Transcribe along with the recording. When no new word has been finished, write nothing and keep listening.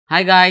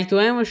Hi guys,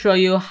 today I'm going to show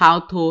you how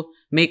to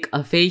make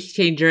a face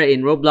changer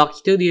in Roblox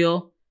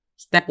Studio.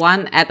 Step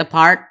 1, add a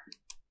part.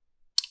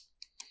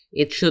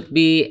 It should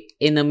be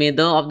in the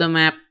middle of the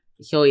map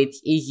so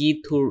it's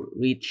easy to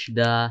reach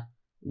the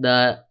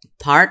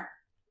part.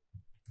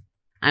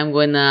 I'm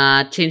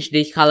gonna change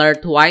this color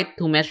to white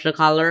to match the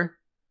color.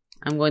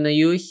 I'm gonna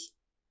use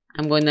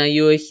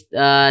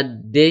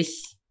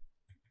this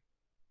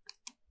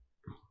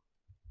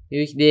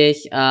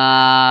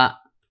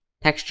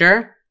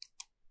texture.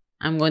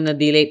 I'm gonna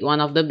delete one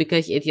of them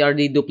because it's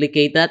already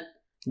duplicated.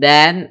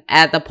 Then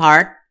add the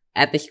part,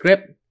 add the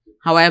script.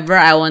 However,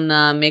 I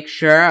wanna make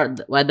sure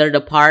whether the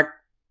part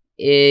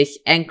is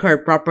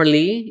anchored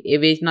properly.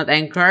 If it's not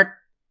anchored,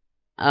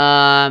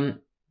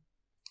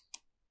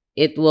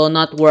 it will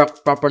not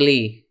work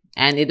properly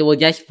and it will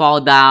just fall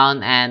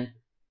down. And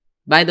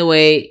by the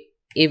way,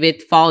 if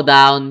it fall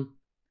down,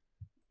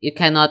 you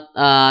cannot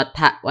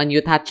when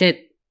you touch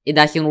it, it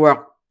doesn't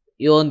work.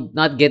 You will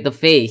not get the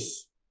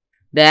face.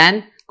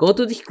 Then go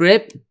to the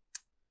script,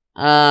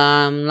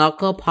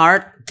 local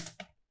part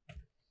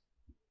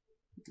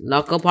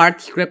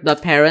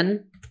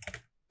script.parent,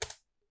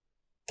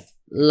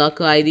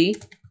 local ID.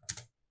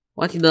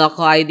 What is the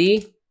local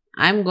ID?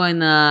 I'm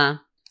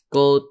gonna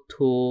go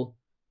to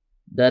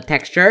the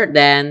texture,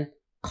 then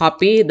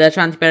copy. The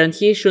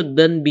transparency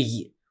shouldn't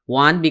be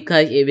 1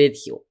 because if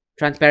it's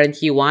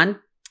transparency 1,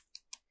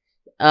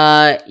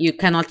 you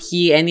cannot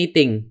see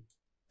anything.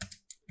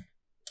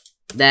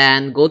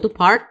 Then go to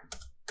part,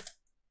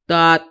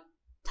 dot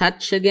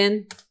touch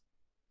again,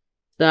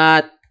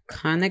 dot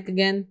connect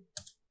again,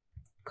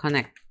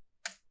 connect,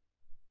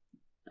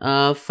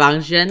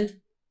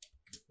 function,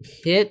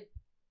 hit,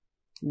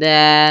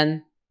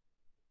 then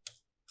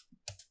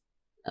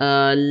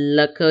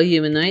local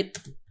humanoid,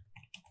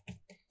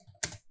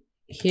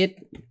 hit,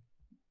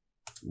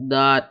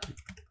 dot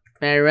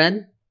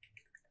parent,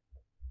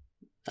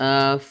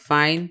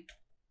 find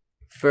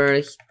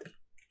first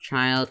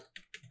child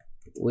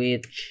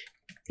which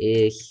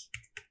is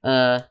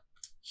a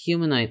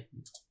humanoid.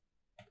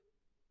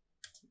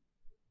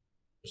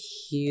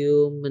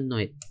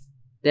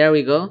 There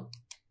we go.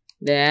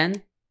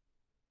 Then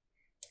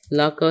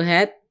local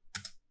head,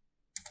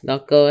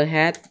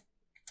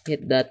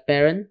 hit that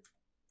parent,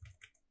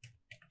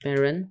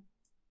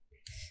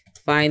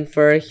 find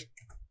first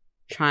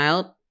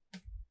child,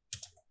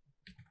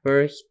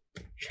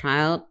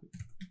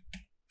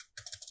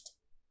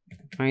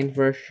 find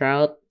first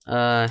child,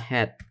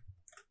 head,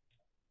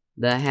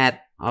 the head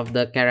of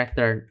the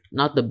character,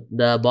 not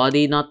the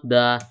body, not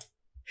the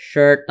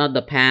shirt, not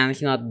the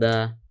pants, not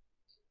the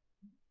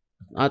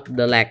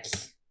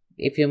legs.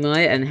 If you move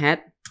it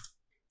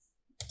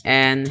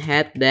and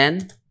head,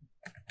 then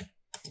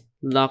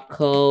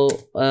local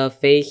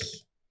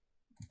face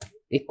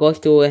equals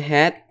to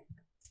head,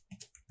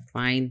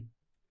 find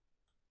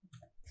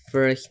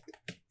first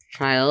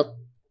child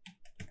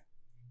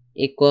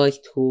equals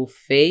to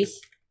face.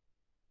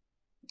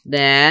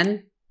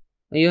 Then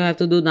what you have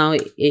to do now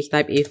is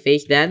type if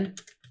face then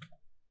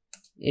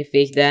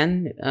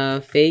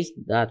face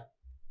dot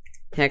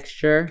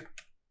texture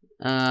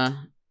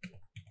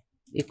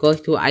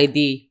equals to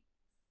ID.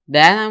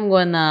 Then I'm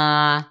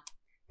gonna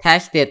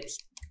test it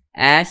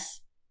as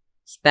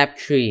step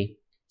 3.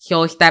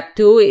 So step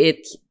 2,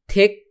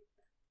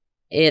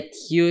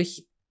 it's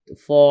used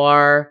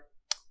for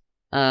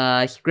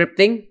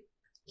scripting.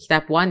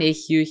 Step 1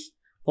 is used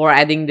for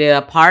adding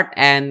the part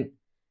and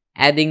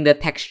adding the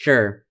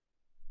texture.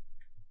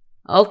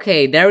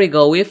 Okay, there we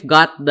go. We've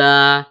got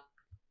the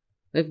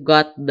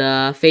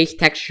face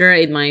texture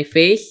in my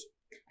face,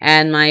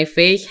 and my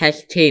face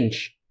has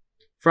changed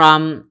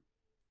from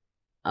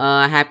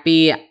a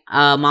happy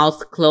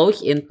mouth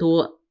closed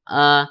into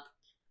a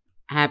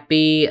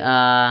happy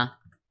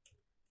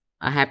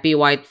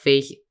white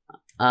face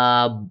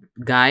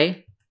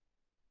guy,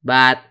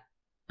 but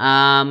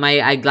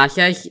my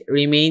eyeglasses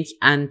remains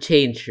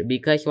unchanged.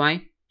 Because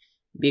why?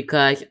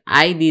 Because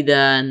I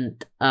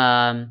didn't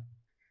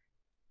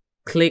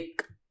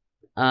click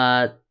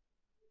unequip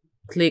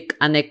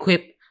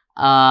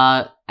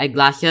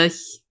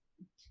eyeglasses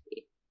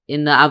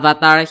in the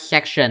avatar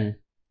section,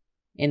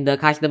 in the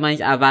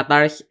customize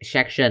avatars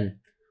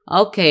section.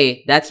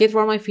 Okay, that's it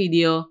for my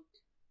video.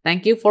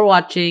 Thank you for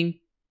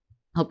watching.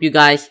 Hope you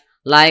guys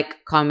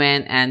like,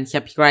 comment, and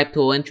subscribe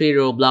to 13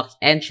 Roblox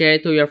and share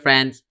it to your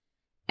friends.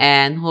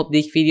 And hope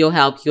this video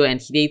helps you,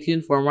 and stay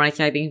tuned for more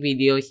exciting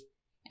videos.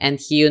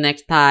 And see you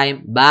next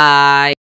time. Bye!